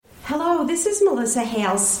Hello, this is Melissa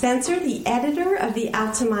Hales Spencer, the editor of the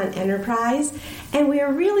Altamont Enterprise, and we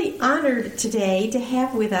are really honored today to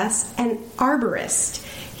have with us an arborist.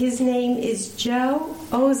 His name is Joe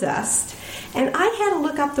Ozust, and I had to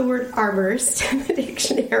look up the word arborist in the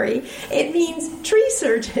dictionary. It means tree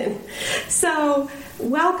surgeon. So,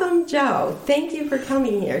 welcome, Joe. Thank you for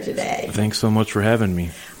coming here today. Thanks so much for having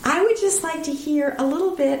me. I would just like to hear a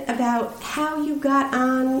little bit about how you got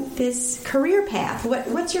on this career path.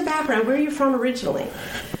 What's your background? Where are you from originally?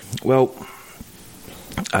 Well,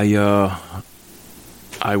 I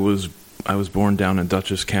was born down in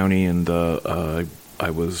Dutchess County, and I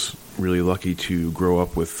was really lucky to grow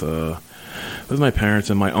up with my parents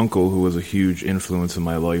and my uncle, who was a huge influence in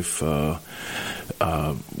my life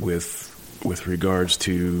with regards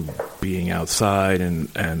to being outside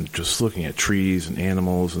and just looking at trees and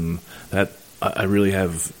animals, and that I really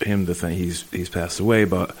have him to thank. He's passed away,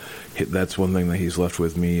 but that's one thing that he's left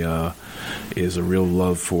with me is a real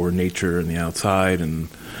love for nature and the outside, and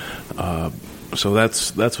so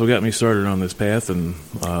that's what got me started on this path. And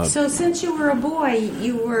so since you were a boy,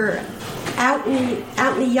 you were out in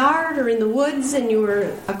the yard or in the woods, and you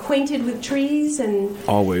were acquainted with trees and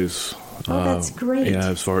always. Oh, that's great. Yeah,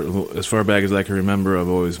 as far back as I can remember, I've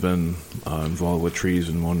always been involved with trees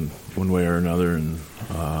in one way or another, and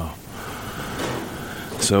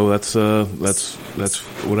so that's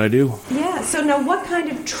what I do. Yeah. So now, what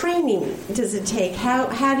kind of training does it take?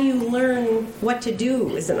 How do you learn what to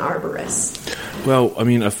do as an arborist? Well, I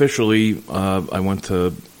mean, officially, I went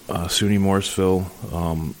to SUNY Morrisville,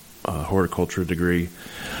 a horticulture degree,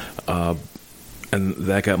 and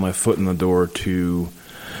that got my foot in the door to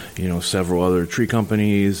several other tree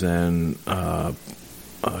companies and a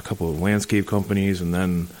couple of landscape companies, and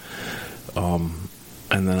then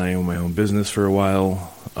I owned my own business for a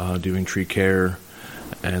while, doing tree care,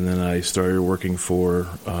 and then I started working for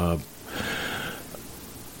a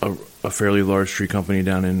fairly large tree company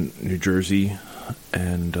down in New Jersey,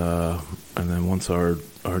 and then once our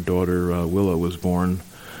daughter Willow was born.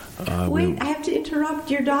 Wait, I have to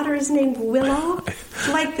interrupt. Your daughter is named Willow,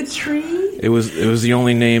 like the tree? It was the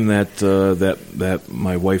only name that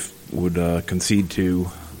my wife would concede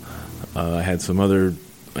to. I had some other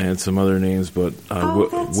names, but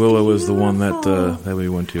Willow was the one that we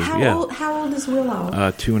went to. How old is Willow?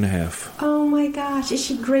 2.5. Oh my gosh, is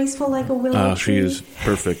she graceful like a willow tree? She is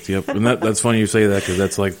perfect. Yep, and that's funny you say that, because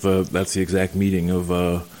that's the exact meaning of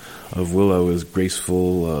Willow, is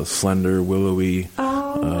graceful, slender, willowy.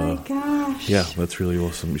 Oh my gosh! Yeah, that's really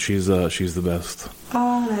awesome. She's the best.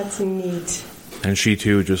 Oh, that's neat. And she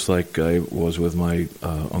too, just like I was with my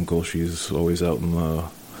uncle, she's always out in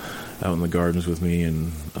the gardens with me,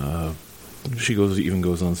 and she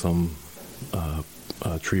goes on some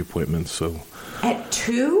tree appointments. So at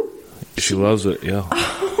 2, she loves it. Yeah.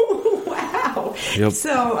 Oh wow! Yep.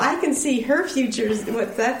 So I can see her future.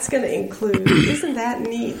 What that's going to include. Isn't that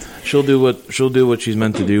neat? She'll do what she's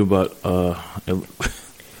meant to do, but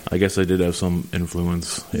I guess I did have some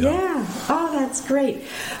influence. Yeah. Oh, that's great.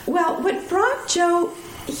 Well, what brought Joe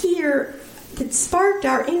here that sparked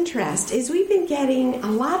our interest is we've been getting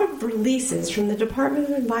a lot of releases from the Department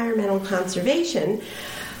of Environmental Conservation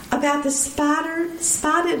about the spotted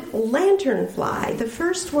lanternfly. The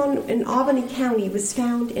first one in Albany County was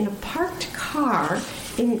found in a parked car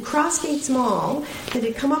in Crossgates Mall that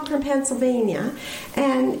had come up from Pennsylvania,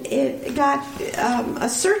 and it got a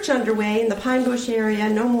search underway in the Pine Bush area.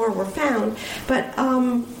 No more were found, but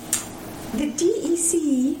the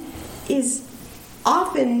DEC is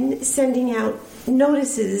often sending out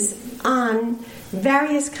notices on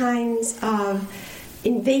various kinds of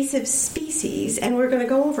invasive species, and we're going to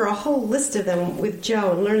go over a whole list of them with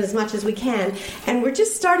Joe and learn as much as we can. And we're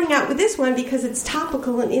just starting out with this one because it's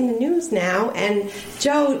topical and in the news now, and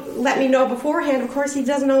Joe let me know beforehand, of course he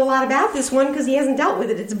doesn't know a lot about this one because he hasn't dealt with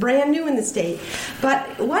it. It's brand new in the state. But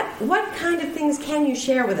what kind of things can you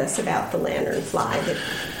share with us about the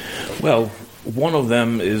lanternfly? Well, one of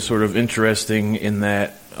them is sort of interesting in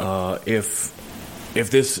that if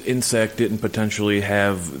this insect didn't potentially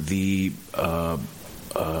have the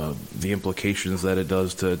implications that it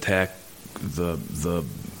does to attack the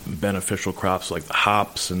beneficial crops like the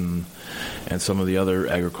hops and some of the other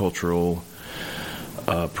agricultural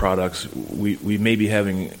products, we may have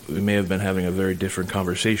been having a very different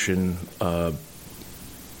conversation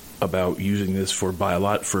about using this for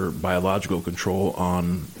biological control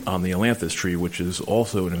on the ailanthus tree, which is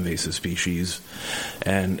also an invasive species,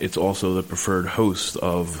 and it's also the preferred host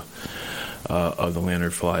of the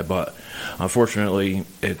lanternfly. But unfortunately,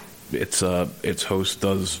 its host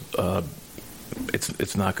does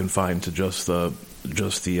it's not confined to just the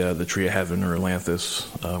just the tree of heaven, or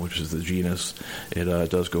Ailanthus, which is the genus. It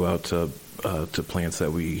does go out to plants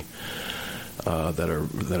that we that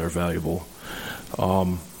are valuable.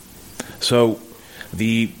 So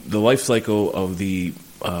the life cycle of the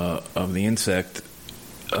insect,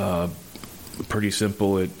 pretty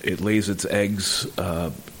simple. It lays its eggs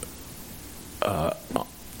on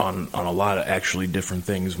a lot of actually different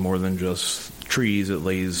things, more than just trees. It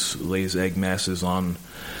lays egg masses on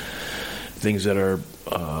things that are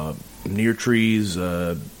near trees,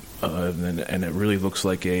 and it really looks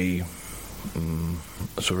like a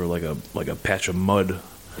sort of like a patch of mud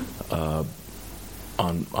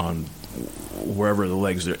on wherever the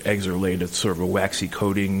eggs are laid. It's sort of a waxy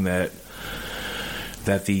coating that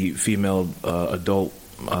the female adult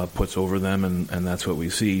puts over them, and that's what we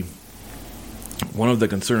see. One of the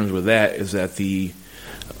concerns with that is that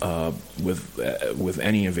with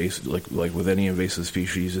any invasive, like with any invasive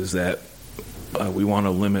species, is that we want to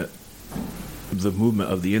limit the movement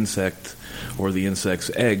of the insect or the insect's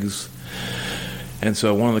eggs. And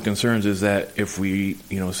so one of the concerns is that if we,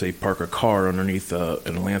 say park a car underneath an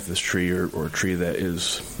Ailanthus tree or a tree that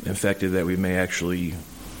is infected, that we may actually,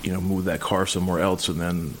 move that car somewhere else and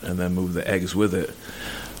then move the eggs with it.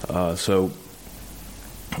 So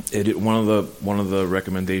one of the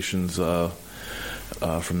recommendations from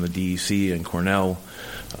the DEC and Cornell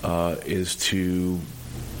is to,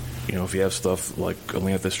 if you have stuff like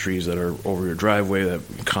Ailanthus trees that are over your driveway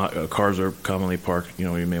that cars are commonly parked, you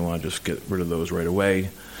may want to just get rid of those right away.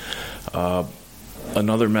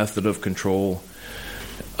 Another method of control,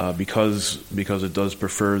 because it does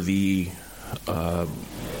prefer the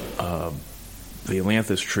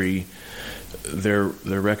Ailanthus tree, they're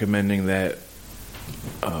recommending that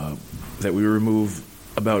we remove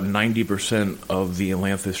about 90% of the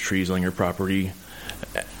Ailanthus trees on your property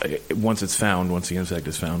once the insect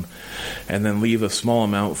is found, and then leave a small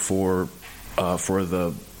amount for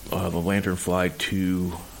the lanternfly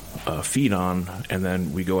to feed on, and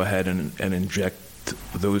then we go ahead and inject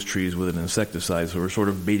those trees with an insecticide. So we're sort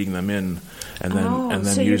of baiting them in, and then so using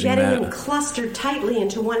that. So you're getting them clustered tightly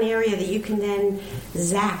into one area that you can then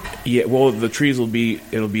zap. Yeah, well, the trees will be.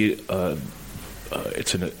 It'll be.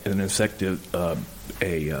 It's an insective,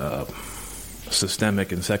 a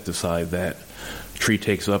systemic insecticide that tree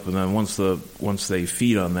takes up, and then once they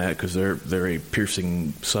feed on that, because they're a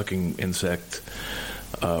piercing, sucking insect,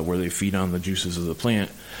 where they feed on the juices of the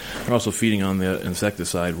plant, they're also feeding on the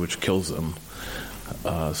insecticide, which kills them.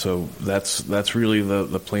 So that's really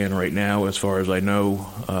the plan right now, as far as I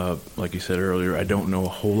know. Like you said earlier, I don't know a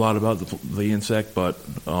whole lot about the insect, but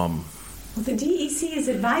well, the DEC is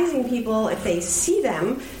advising people, if they see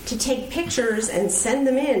them, to take pictures and send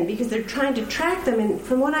them in, because they're trying to track them. And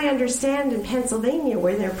from what I understand, in Pennsylvania,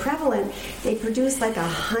 where they're prevalent, they produce like a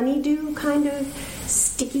honeydew kind of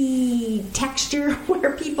sticky texture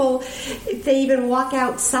where people, if they even walk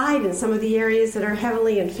outside in some of the areas that are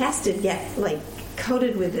heavily infested, get like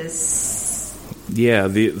coated with this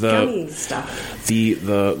gummy stuff.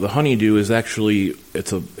 The honeydew is actually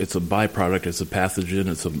it's a byproduct. It's a pathogen.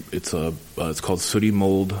 It's called sooty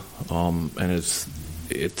mold, and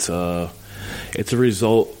it's a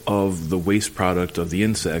result of the waste product of the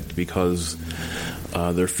insect, because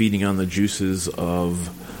they're feeding on the juices of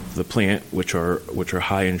the plant, which are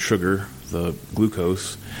high in sugar, the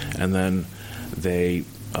glucose, and then they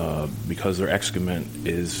because their excrement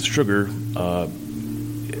is sugar.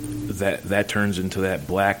 That turns into that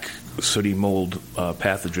black sooty mold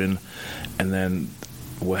pathogen, and then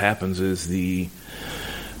what happens is the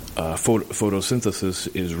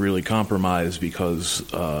photosynthesis is really compromised because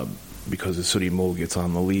the sooty mold gets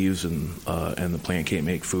on the leaves, and the plant can't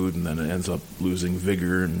make food, and then it ends up losing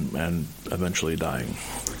vigor and eventually dying.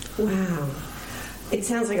 Wow. It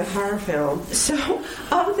sounds like a horror film. So,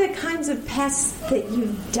 of the kinds of pests that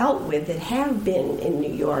you've dealt with that have been in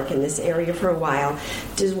New York, in this area for a while,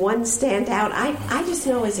 does one stand out? I just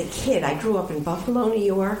know as a kid, I grew up in Buffalo, New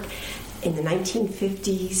York, in the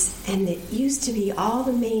 1950s, and it used to be all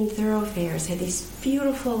the main thoroughfares had these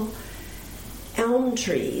beautiful elm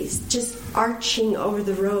trees just arching over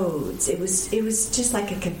the roads. It was just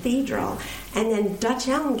like a cathedral. And then Dutch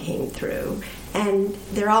elm came through, and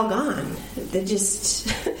they're all gone. They just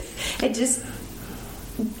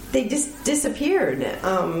disappeared.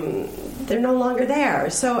 They're no longer there.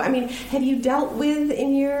 So, I mean, have you dealt with,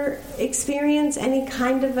 in your experience, any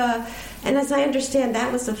kind of and as I understand,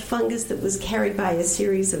 that was a fungus that was carried by a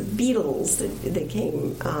series of beetles that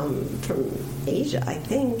came from Asia, I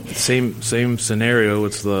think. Same scenario.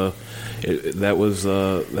 That was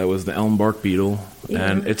the elm bark beetle,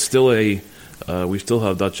 and it's still a we still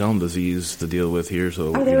have Dutch elm disease to deal with here.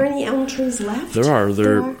 So, are there any elm trees left? There are.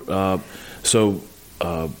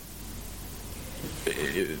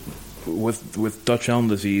 With Dutch elm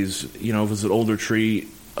disease, if it's an older tree,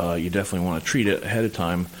 you definitely want to treat it ahead of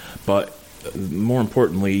time. But more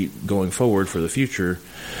importantly, going forward for the future,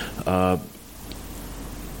 the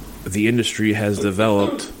industry has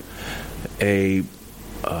developed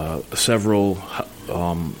several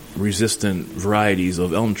resistant varieties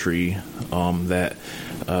of elm tree. That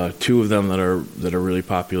two of them that are really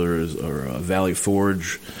popular are Valley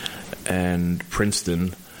Forge and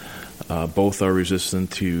Princeton. Both are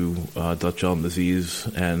resistant to Dutch elm disease,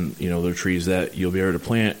 and they're trees that you'll be able to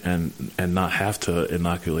plant and not have to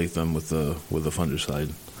inoculate them with the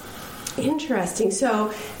fungicide. Interesting.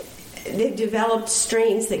 So they've developed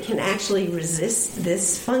strains that can actually resist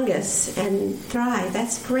this fungus and thrive.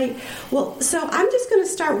 That's great. Well, so I'm just going to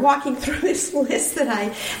start walking through this list that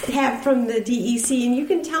I have from the DEC, and you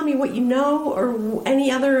can tell me what you know or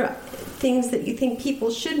any other things that you think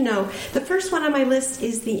people should know. The first one on my list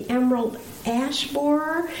is the emerald ash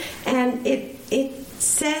borer, and it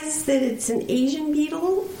says that it's an Asian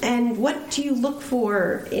beetle. And what do you look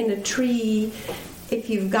for in a tree if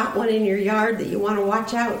you've got one in your yard that you want to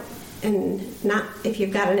watch out, and not if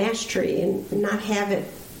you've got an ash tree and not have it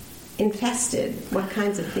infested? What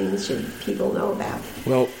kinds of things should people know about?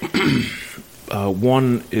 Well,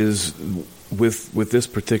 one is with this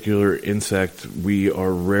particular insect, we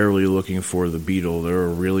are rarely looking for the beetle. They're a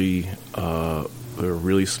really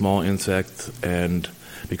small insect, and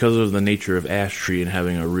because of the nature of ash tree and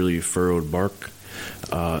having a really furrowed bark,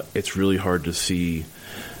 it's really hard to see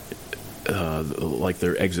like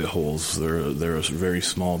their exit holes. They're a very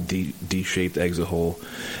small D-shaped exit hole,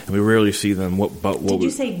 and we rarely see them. Did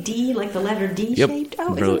you say D, like the letter D Yep. shaped?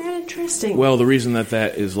 Oh, isn't that interesting? Well, the reason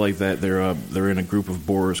that is like that, they're in a group of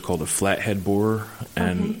borers called a flathead borer,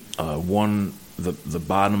 and the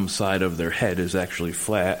bottom side of their head is actually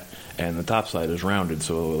flat, and the top side is rounded.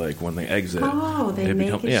 So like when they exit, they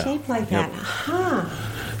make a shape like that.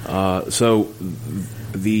 Huh. So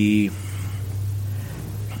the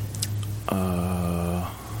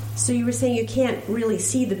So you were saying you can't really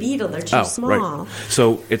see the beetle; they're too small. Right.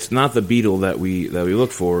 So it's not the beetle that we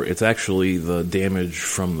look for. It's actually the damage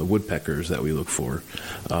from the woodpeckers that we look for.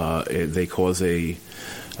 They cause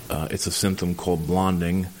it's a symptom called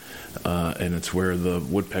blonding, and it's where the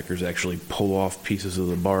woodpeckers actually pull off pieces of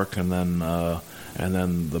the bark, and then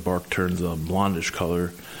the bark turns a blondish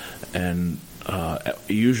color, and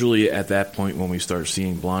usually at that point when we start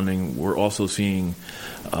seeing blonding, we're also seeing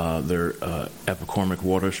their epicormic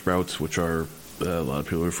water sprouts, which are a lot of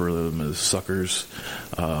people refer to them as suckers,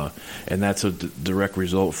 and that's a direct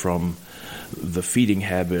result from the feeding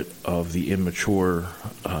habit of the immature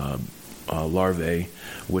larvae,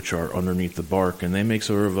 which are underneath the bark, and they make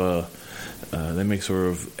sort of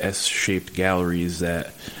S-shaped galleries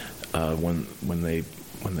that when they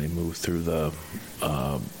move through the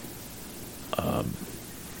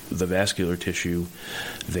vascular tissue,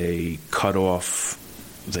 they cut off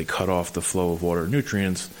the flow of water and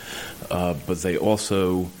nutrients, but they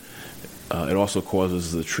also it also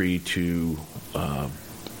causes the tree to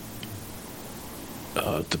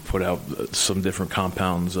put out some different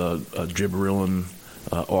compounds, gibberellin,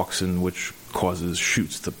 auxin, which causes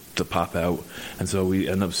shoots to pop out, and so we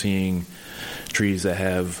end up seeing trees that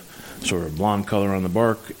have sort of blonde color on the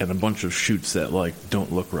bark and a bunch of shoots that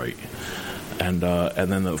don't look right. And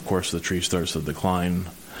then of course the tree starts to decline,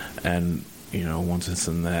 and once it's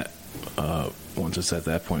at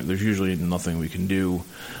that point, there's usually nothing we can do.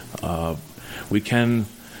 We can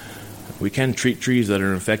treat trees that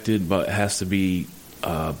are infected, but it has to be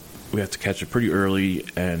we have to catch it pretty early,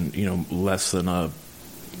 and less than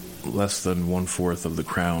 1/4 of the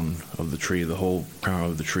crown of the tree. The whole crown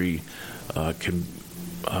of the tree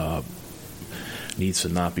needs to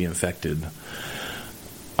not be infected.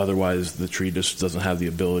 Otherwise, the tree just doesn't have the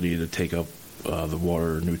ability to take up the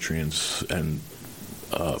water, nutrients, and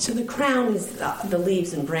so the crown is the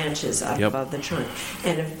leaves and branches up above the trunk,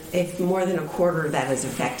 and if more than 1/4 of that is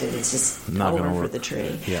affected, it's just not over going to for work. the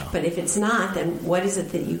tree. Yeah. But if it's not, then what is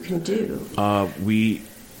it that you can do?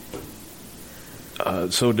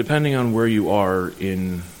 So depending on where you are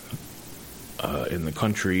in the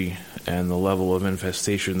country and the level of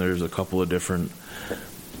infestation, there's a couple of different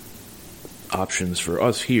options for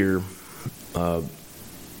us here.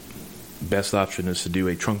 Best option is to do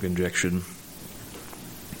a trunk injection.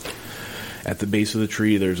 At the base of the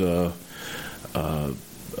tree, there's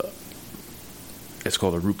it's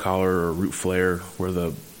called a root collar or root flare,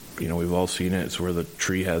 where we've all seen it. It's where the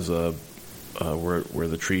tree has where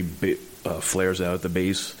the tree flares out at the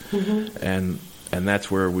base, and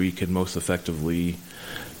that's where we can most effectively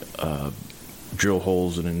drill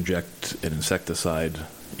holes and inject an insecticide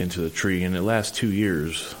into the tree, and it lasts 2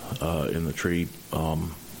 years in the tree.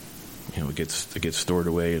 It gets stored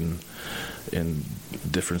away in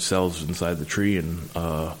different cells inside the tree, and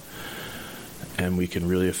we can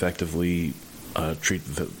really effectively treat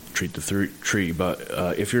the tree. But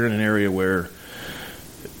if you're in an area where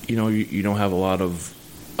you don't have a lot of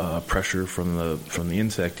pressure from the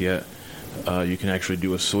insect yet, you can actually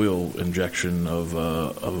do a soil injection of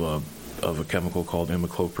a chemical called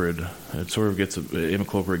imidacloprid.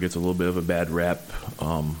 Imidacloprid gets a little bit of a bad rap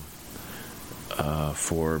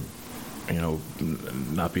for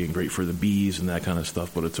not being great for the bees and that kind of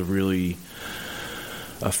stuff, but it's a really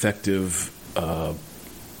effective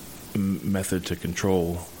method to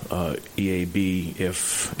control EAB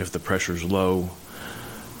if the pressure's low.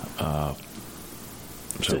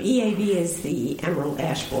 So EAB is the emerald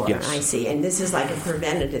ash borer, yes. I see, and this is like a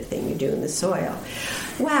preventative thing you do in the soil.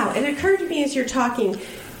 Wow, it occurred to me as you're talking,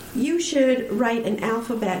 you should write an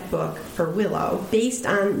alphabet book for willow based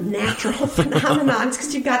on natural phenomenons,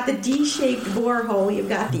 because you've got the D-shaped borehole, you've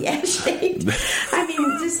got the S-shaped. I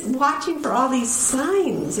mean, just watching for all these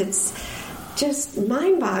signs, it's just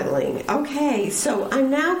mind-boggling. Okay, so I'm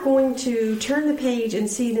now going to turn the page and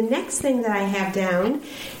see the next thing that I have down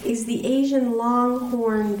is the Asian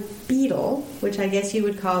longhorn beetle, which I guess you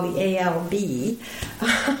would call the ALB.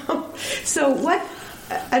 So what...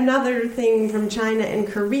 Another thing from China and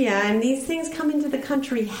Korea, and these things come into the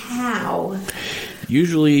country how?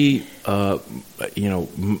 Usually,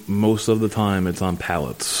 most of the time it's on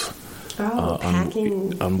pallets.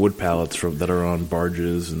 Packing. On wood pallets that are on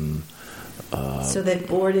barges. And so they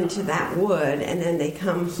board into that wood, and then they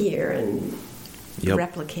come here and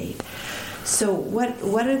replicate. So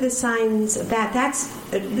what are the signs of that? That's,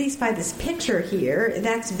 at least by this picture here,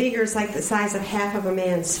 that's bigger. It's like the size of half of a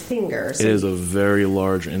man's finger. So it is a very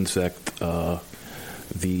large insect.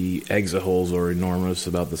 The exit holes are enormous,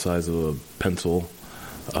 about the size of a pencil,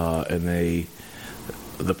 and the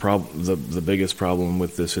biggest problem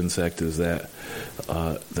with this insect is that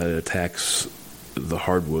it attacks the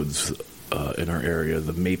hardwoods in our area,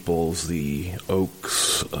 the maples, the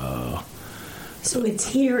oaks. So it's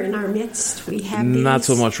here in our midst. We have these? Not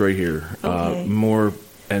so much right here. Okay. More,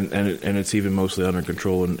 and it's even mostly under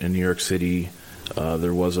control in New York City.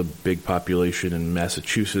 There was a big population in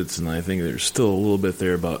Massachusetts, and I think there's still a little bit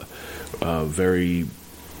there, but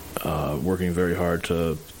working very hard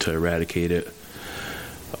to eradicate it.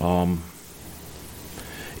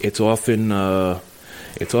 It's often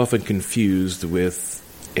confused with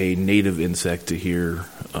a native insect to here,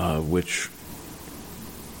 which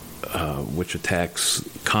attacks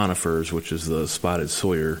conifers, which is the spotted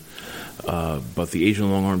sawyer. But the Asian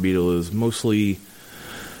longhorn beetle is mostly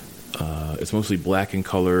black in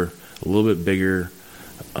color, a little bit bigger,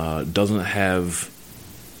 doesn't have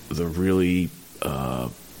the really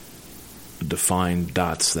defined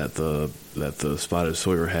dots that the spotted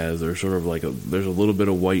sawyer has. There's sort of there's a little bit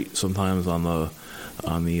of white sometimes on the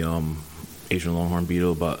Asian longhorn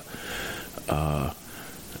beetle, but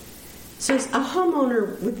so a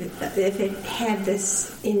homeowner, if it had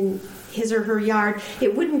this in his or her yard,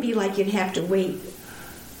 it wouldn't be like you'd have to wait,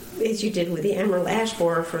 as you did with the emerald ash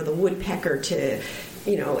borer, for the woodpecker to,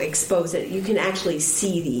 expose it. You can actually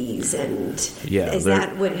see these, and is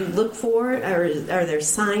that what you look for, or are there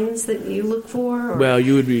signs that you look for? Or? Well,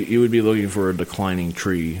 you would be looking for a declining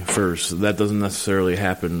tree first. That doesn't necessarily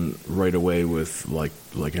happen right away with like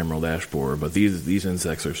emerald ash borer, but these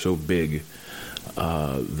insects are so big.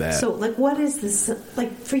 So, what is this?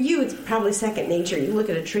 For you, it's probably second nature. You look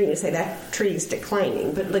at a tree and you say that tree is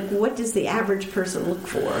declining. But what does the average person look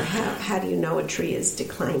for? How do you know a tree is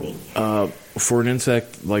declining? For an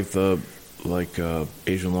insect like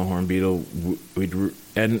Asian longhorn beetle,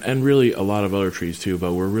 and really a lot of other trees too.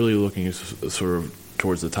 But we're really looking sort of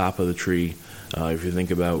towards the top of the tree. If you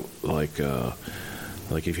think about like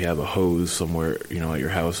if you have a hose somewhere, at your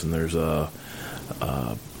house, and there's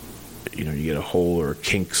you get a hole or a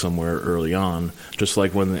kink somewhere early on, just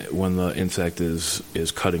like when the insect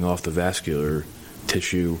is cutting off the vascular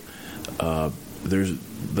tissue,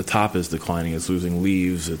 the top is declining, it's losing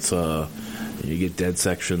leaves, it's you get dead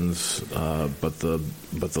sections, but the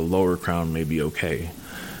lower crown may be okay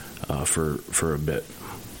for a bit.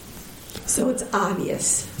 So it's obvious.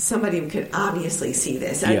 Somebody could obviously see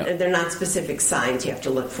this. Yeah. They're not specific signs you have to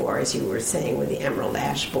look for, as you were saying with the emerald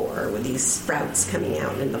ash borer, with these sprouts coming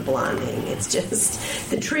out in the blonding. It's just,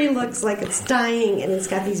 the tree looks like it's dying, and it's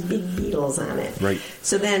got these big beetles on it. Right.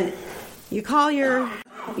 So then you call your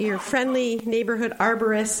your friendly neighborhood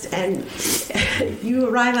arborist, and you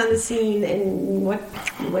arrive on the scene, and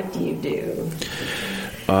what do you do?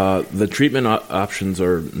 The treatment options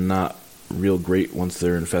are not real great once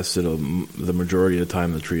they're infested. The majority of the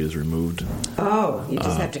time, the tree is removed. Oh, you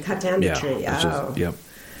just have to cut down the tree. Oh, yep.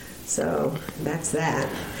 So that's that.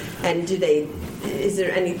 And is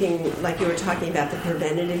there anything, like you were talking about, the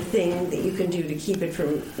preventative thing that you can do to keep it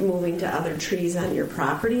from moving to other trees on your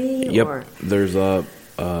property? Yep. Or? There's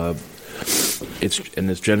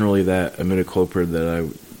it's generally that imidacloprid that I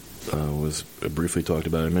was briefly talked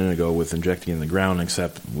about a minute ago with injecting in the ground,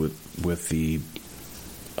 except with the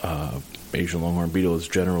Asian longhorn beetle is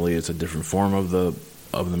generally it's a different form of the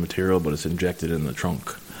material, but it's injected in the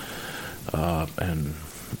trunk, and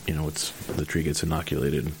the tree gets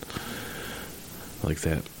inoculated like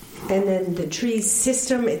that. And then the tree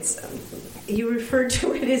system, you referred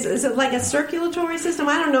to it as, is it like a circulatory system?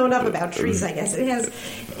 I don't know enough about trees, I guess.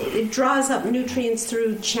 It draws up nutrients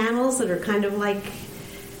through channels that are kind of like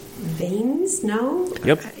veins, no?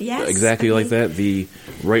 Yep. Yes. Exactly like that.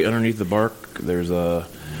 Right underneath the bark, there's the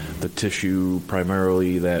tissue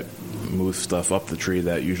primarily that moves stuff up the tree.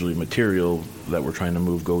 That usually material that we're trying to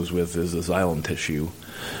move goes with is the xylem tissue.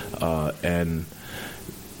 And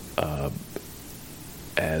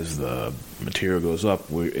as the material goes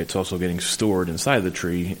up, it's also getting stored inside the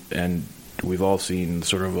tree, and we've all seen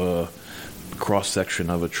sort of a cross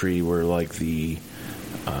section of a tree where like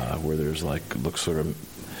where there's looks sort of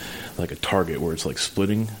like a target where it's like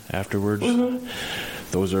splitting afterwards. Mm-hmm.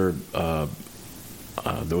 Those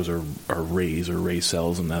are rays or ray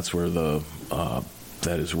cells, and that's where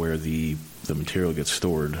that is where the material gets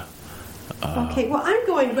stored. Okay, well, I'm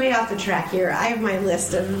going way off the track here. I have my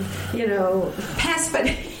list of, past, but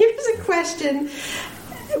here's a question.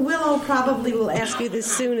 Willow probably will ask you this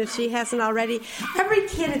soon if she hasn't already. Every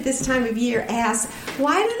kid at this time of year asks,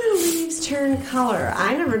 why do the leaves turn color?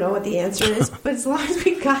 I never know what the answer is, but as long as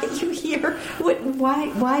we've got you here,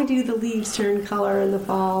 why do the leaves turn color in the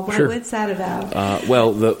fall? Sure. What's that about?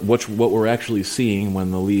 What we're actually seeing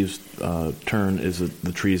when the leaves turn is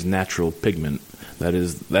the tree's natural pigment.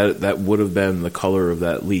 That would have been the color of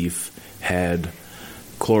that leaf had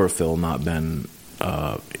chlorophyll not been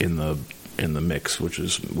in the mix, which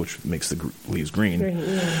makes the leaves green.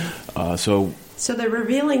 Yeah. So they're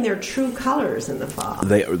revealing their true colors in the fall.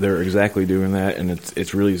 They're exactly doing that, and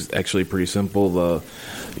it's really actually pretty simple.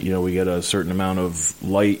 We get a certain amount of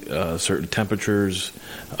light, certain temperatures,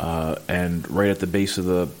 and right at the base of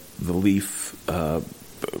the leaf,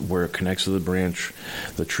 where it connects to the branch,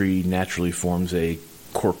 the tree naturally forms a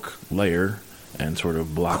cork layer and sort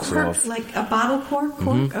of blocks off, like a bottle cork.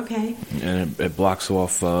 Mm-hmm. Okay, and it blocks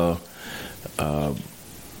off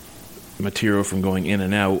material from going in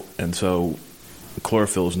and out, and so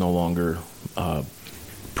chlorophyll is no longer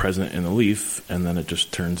present in the leaf, and then it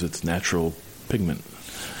just turns its natural pigment.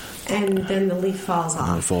 And then the leaf falls off.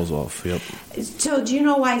 And it falls off, yep. So do you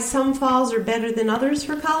know why some falls are better than others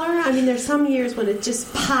for color? I mean, there's some years when it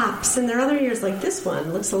just pops, and there are other years like this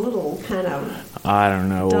one looks a little kind of I don't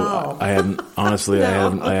know. Dull. I haven't honestly. I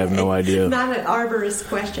have no idea. Not an arborist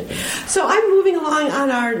question. So I'm moving along on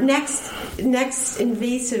our next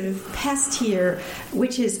invasive pest here,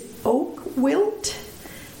 which is oak wilt.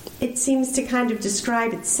 It seems to kind of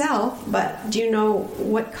describe itself, but do you know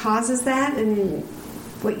what causes that and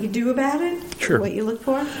what you do about it? Sure. What you look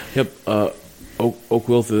for? Yep. Oak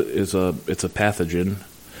wilt is a pathogen,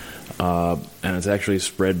 and it's actually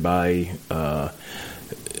spread by.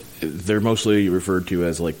 They're mostly referred to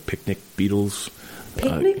as like picnic beetles.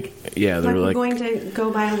 Picnic? Yeah, they're like going to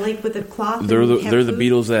go by a lake with a cloth. They're the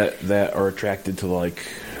beetles that are attracted to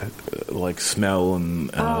like smell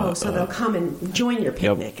and. So they'll come and join your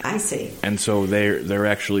picnic. Yep. I see. And so they're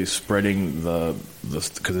actually spreading the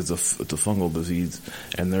because it's a fungal disease,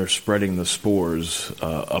 and they're spreading the spores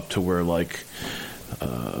up to where like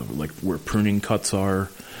where pruning cuts are,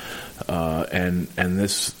 and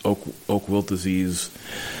this oak wilt disease.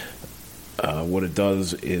 What it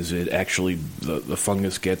does is it actually the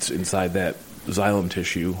fungus gets inside that xylem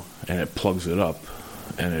tissue and it plugs it up,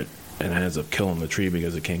 and it ends up killing the tree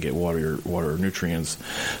because it can't get water or nutrients.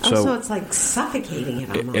 So it's like suffocating it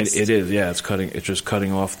almost. It is, yeah. It's just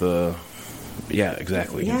cutting off the. Yeah,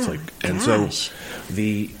 exactly. Yeah, it's like, and gosh.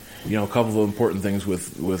 So a couple of important things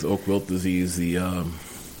with oak wilt disease. The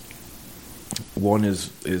one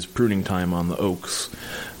is pruning time on the oaks.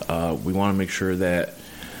 We want to make sure that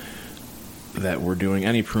we're doing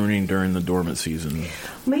any pruning during the dormant season.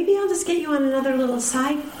 Maybe I'll just get you on another little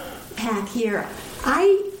side path here.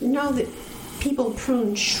 I know that people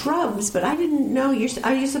prune shrubs, but I didn't know.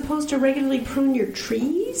 Are you supposed to regularly prune your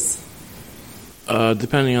trees?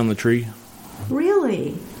 Depending on the tree.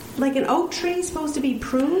 Really? Like an oak tree is supposed to be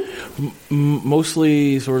pruned?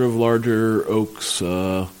 Mostly sort of larger oaks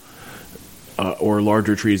or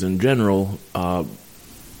larger trees in general.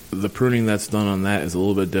 The pruning that's done on that is a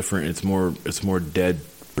little bit different. It's more dead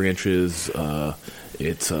branches.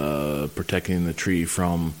 It's protecting the tree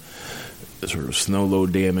from sort of snow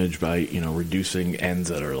load damage by reducing ends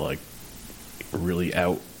that are like really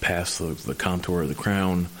out past the contour of the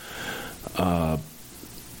crown.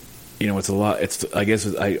 It's a lot. I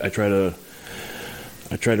guess I try to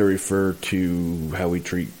refer to how we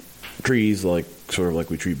treat trees, like sort of like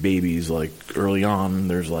we treat babies. Like early on,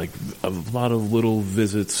 there's like a lot of little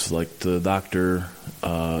visits, like the doctor.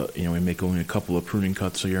 We make only a couple of pruning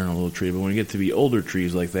cuts a year on a little tree, but when we get to be older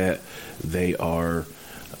trees like that, they are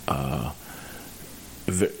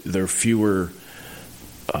they're fewer.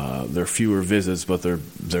 They're fewer visits, but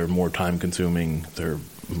they're more time consuming. They're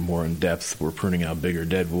more in depth. We're pruning out bigger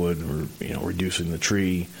dead wood. We're reducing the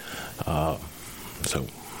tree. I've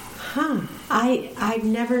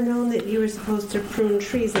never known that you were supposed to prune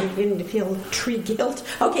trees and beginning to feel tree guilt.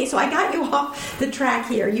 Okay, so I got you off the track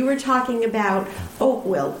here. You were talking about oak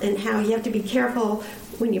wilt and how you have to be careful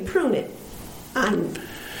when you prune it.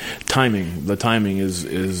 Timing. The timing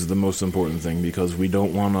is the most important thing, because we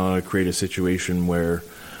don't want to create a situation where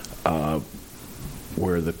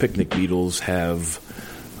the picnic beetles have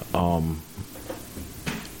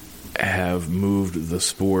moved the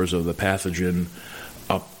spores of the pathogen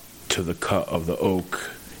up to the cut of the oak,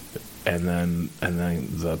 and then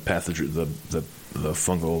the pathogen, the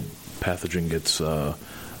fungal pathogen gets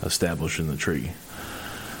established in the tree.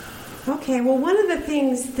 Okay, well, one of the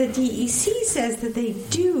things the DEC says that they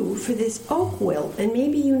do for this oak wilt, and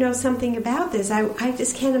maybe you know something about this, I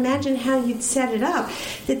just can't imagine how you'd set it up,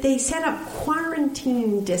 that they set up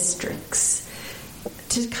quarantine districts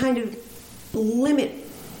to kind of limit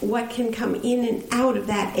what can come in and out of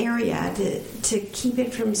that area to keep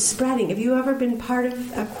it from spreading. Have you ever been part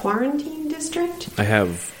of a quarantine district? I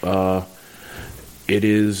have. It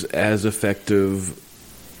is as effective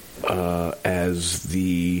as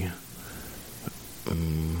the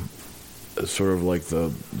sort of like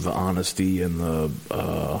the honesty and the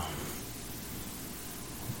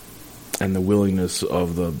willingness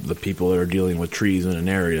of the people that are dealing with trees in an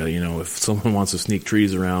area. If someone wants to sneak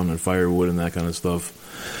trees around and firewood and that kind of stuff,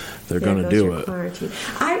 they're going to do it. Quarantine.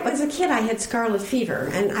 As a kid, I had scarlet fever,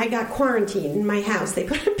 and I got quarantined in my house. They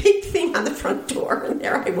put a big thing on the front door, and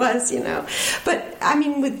there I was, But, I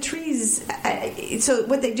mean, with trees, so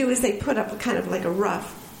what they do is they put up kind of like a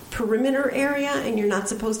rough perimeter area, and you're not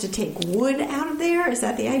supposed to take wood out of there. Is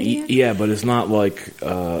that the idea? Yeah, but it's not like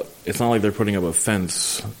they're putting up a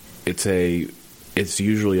fence. It's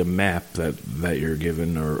usually a map that you're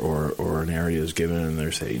given, or an area is given, and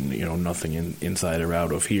they're saying nothing inside or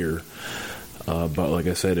out of here. But like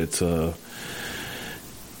I said, it's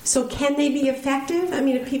So can they be effective? I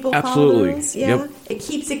mean, if people absolutely. follow those, yeah, yep. It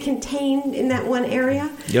keeps it contained in that one area.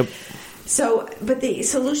 Yep. So, but the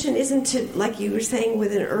solution isn't to, like you were saying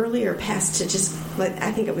with an earlier pest, to just,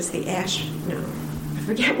 I think it was the ash, no, I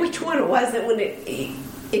forget which one it was, that when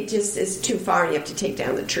it just is too far and you have to take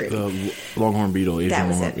down the tree. The longhorn beetle. That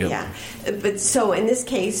was it, yep. Yeah. But so in this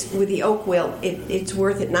case, with the oak wilt, it's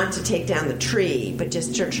worth it not to take down the tree, but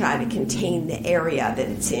just to try to contain the area that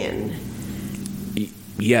it's in.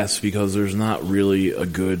 Yes, because there's not really a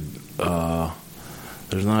good,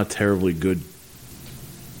 there's not a terribly good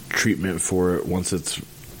treatment for it once it's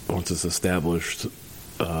established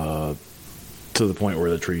to the point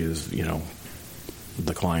where the tree is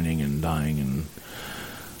declining and dying, and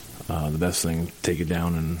the best thing, take it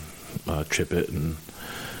down and chip it, and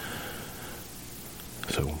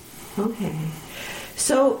so. Okay.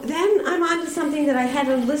 So then I'm on to something that I had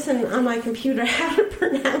to listen on my computer how to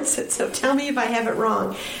pronounce it, so tell me if I have it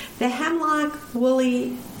wrong. The hemlock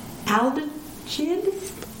woolly adelgid?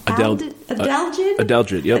 Adelgid?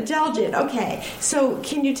 Adelgid, yep. Adelgid, okay. So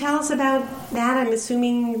can you tell us about that? I'm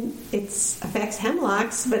assuming it affects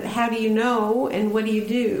hemlocks, but how do you know, and what do you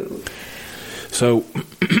do? So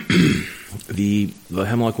the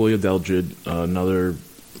hemlock woolly adelgid, another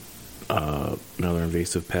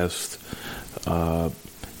invasive pest,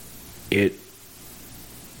 it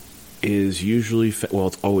is usually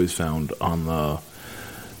it's always found on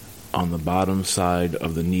the bottom side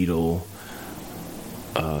of the needle,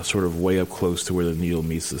 sort of way up close to where the needle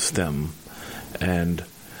meets the stem, and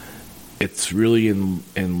it's really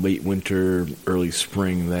in late winter, early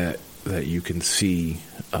spring that you can see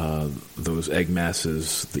those egg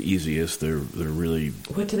masses the easiest. They're really.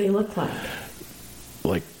 What do they look like?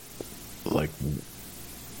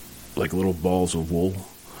 Like little balls of wool.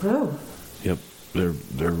 Oh. Yep. they're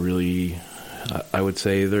really, I would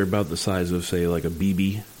say they're about the size of, say, like a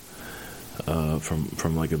BB,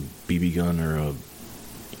 from like a BB gun or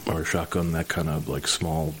a shotgun, that kind of like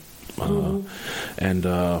small, and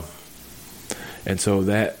so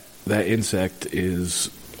that insect is,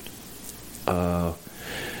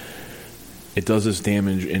 it does its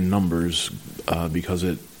damage in numbers because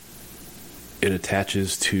it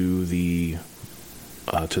attaches to the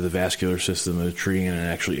vascular system of the tree, and it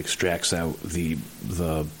actually extracts out the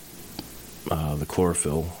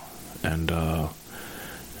chlorophyll, and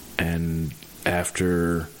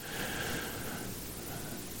after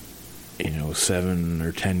 7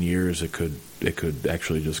 or 10 years, it could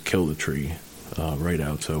actually just kill the tree right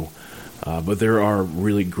out. So, but there are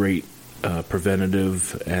really great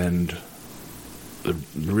preventative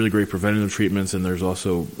treatments, and there's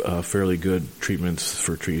also fairly good treatments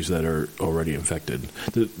for trees that are already infected,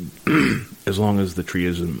 as long as the tree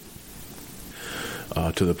isn't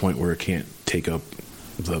to the point where it can't take up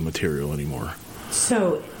the material anymore.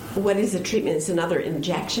 So, what is the treatment? It's another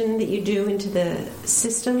injection that you do into the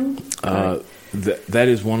system? That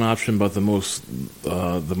is one option, but the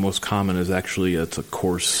most common is actually, it's a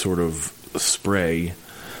coarse sort of spray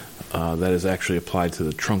that is actually applied to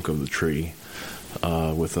the trunk of the tree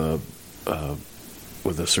with a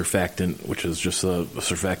surfactant, which is just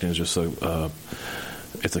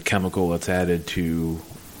it's a chemical that's added to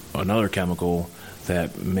another chemical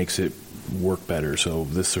that makes it work better. So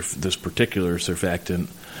this particular surfactant,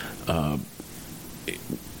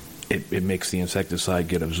 it makes the insecticide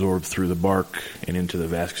get absorbed through the bark and into the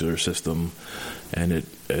vascular system, and it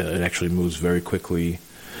actually moves very quickly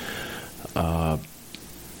and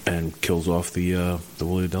kills off the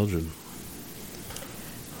woolly adelgid.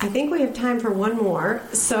 I think we have time for one more,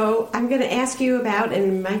 so I'm going to ask you about,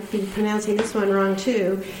 and I might be pronouncing this one wrong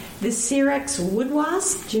too, the Syrinx wood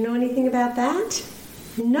wasp. Do you know anything about that?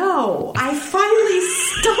 No, I finally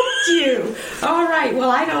stumped you. All right, well,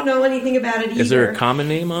 I don't know anything about it either. Is there a common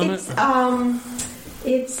name on it?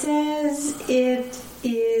 It says it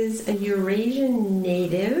is a Eurasian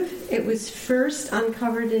native. It was first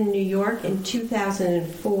uncovered in New York in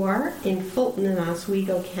 2004 in Fulton and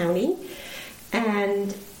Oswego County,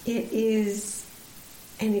 and it is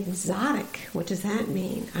an exotic. What does that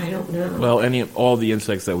mean? I don't know. Well, all the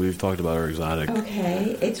insects that we've talked about are exotic.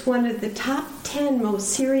 Okay. It's one of the top 10 most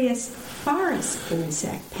serious forest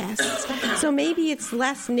insect pests. So maybe it's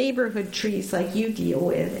less neighborhood trees like you deal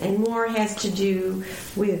with and more has to do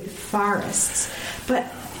with forests.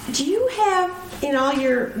 But do you have, in all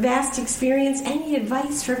your vast experience, any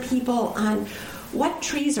advice for people on what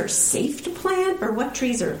trees are safe to plant or what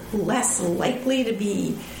trees are less likely to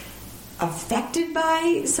be affected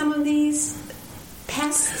by some of these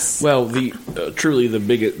pests? Well, truly the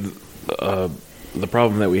biggest the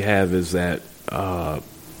problem that we have is that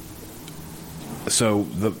so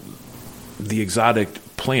the exotic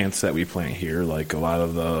plants that we plant here, like a lot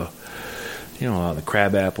of the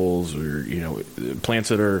crab apples, or plants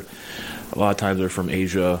that are a lot of times are from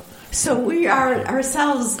Asia. So we are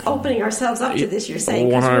ourselves opening ourselves up to this. You're saying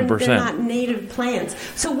 100%. They're not native plants.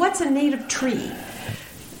 So what's a native tree?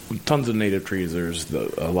 Tons of native trees. There's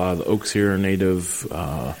a lot of the oaks here are native.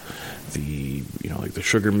 Like the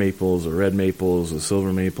sugar maples, the red maples, the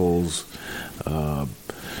silver maples. And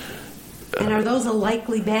are those a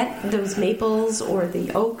likely bet, those maples or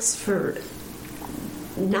the oaks, for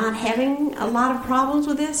not having a lot of problems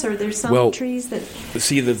with this? Or there's some trees that...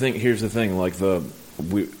 See, here's the thing, like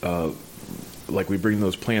we bring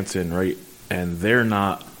those plants in, right? And they're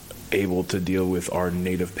not able to deal with our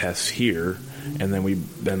native pests here, and then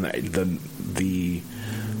the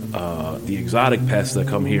exotic pests that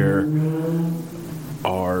come here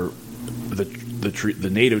are the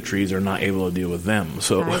native trees are not able to deal with them.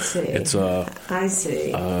 So I see. It's I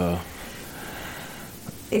see.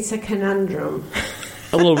 It's a conundrum.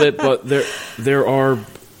 A little bit, but there are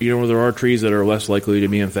trees that are less likely to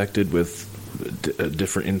be infected with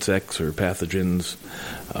different insects or pathogens.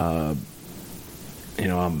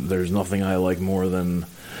 There's nothing I like more than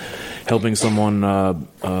helping someone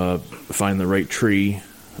find the right tree.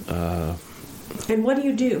 And what do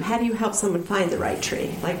you do? How do you help someone find the right tree?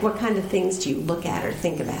 Like, what kind of things do you look at or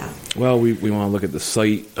think about? Well, we want to look at the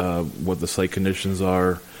site, what the site conditions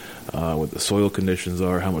are, what the soil conditions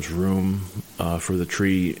are, how much room for the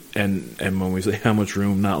tree, and when we say how much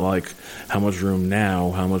room, not like how much room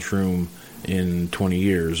now, how much room in 20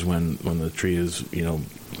 years when the tree is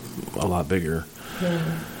a lot bigger. Yeah.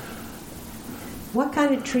 What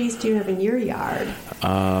kind of trees do you have in your yard?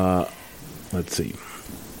 Let's see.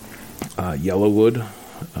 Yellowwood,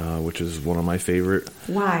 which is one of my favorite.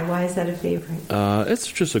 Why? Why is that a favorite? It's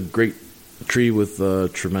just a great tree with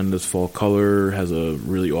tremendous fall color, has a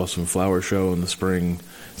really awesome flower show in the spring.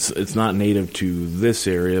 It's not native to this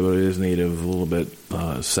area, but it is native a little bit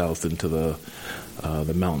south into the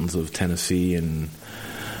mountains of Tennessee and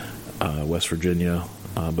West Virginia.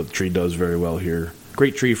 But the tree does very well here.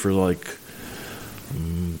 Great tree for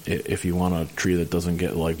if you want a tree that doesn't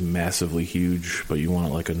get massively huge, but you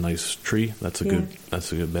want a nice tree. That's a good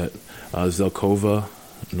bet. Zelkova,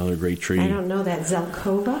 another great tree. I don't know that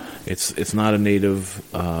Zelkova. It's not a native,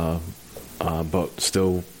 but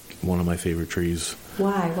still one of my favorite trees.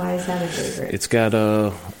 Why? Why is that a favorite? It's got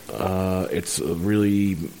it's a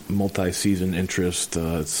really multi-season interest.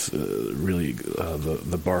 It's really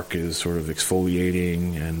the bark is sort of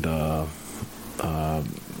exfoliating, and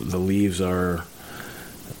the leaves are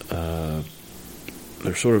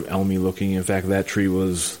they're sort of elmy looking. In fact, that tree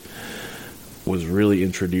was really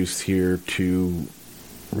introduced here to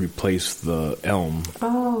replace the elm.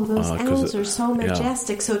 Oh, those elms are so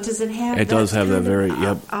majestic. Yeah. So does it have? It does have that very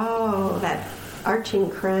yep. Oh, that arching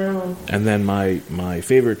crown. And then my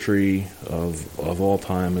favorite tree of all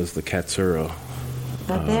time is the Katsura.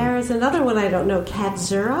 But there is another one I don't know.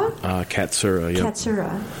 Katsura. Katsura. Yep.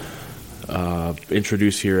 Katsura.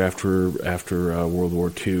 Introduced here after World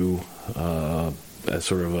War II as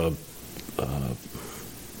sort of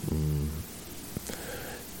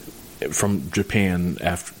from Japan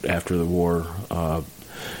after the war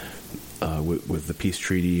with the peace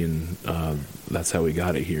treaty, and that's how we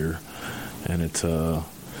got it here. And it's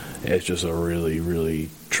just a really, really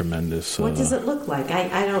tremendous. What does it look like?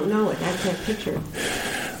 I don't know it. I can't picture it.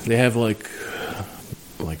 They have like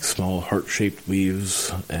small heart-shaped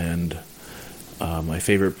leaves, and my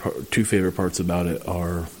two favorite parts about it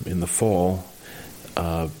are in the fall,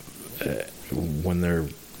 when their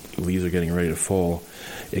leaves are getting ready to fall,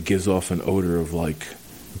 it gives off an odor of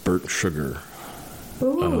burnt sugar,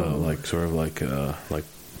 sort of like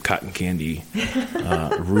cotton candy.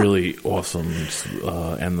 Really awesome,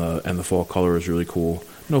 and the fall color is really cool.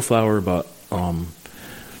 No flower, but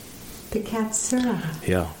the Katsura.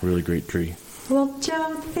 Yeah, really great tree. Well,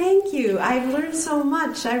 Joe, thank you. I've learned so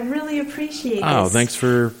much. I really appreciate it. Oh, thanks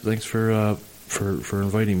for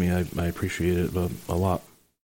inviting me. I appreciate it a lot.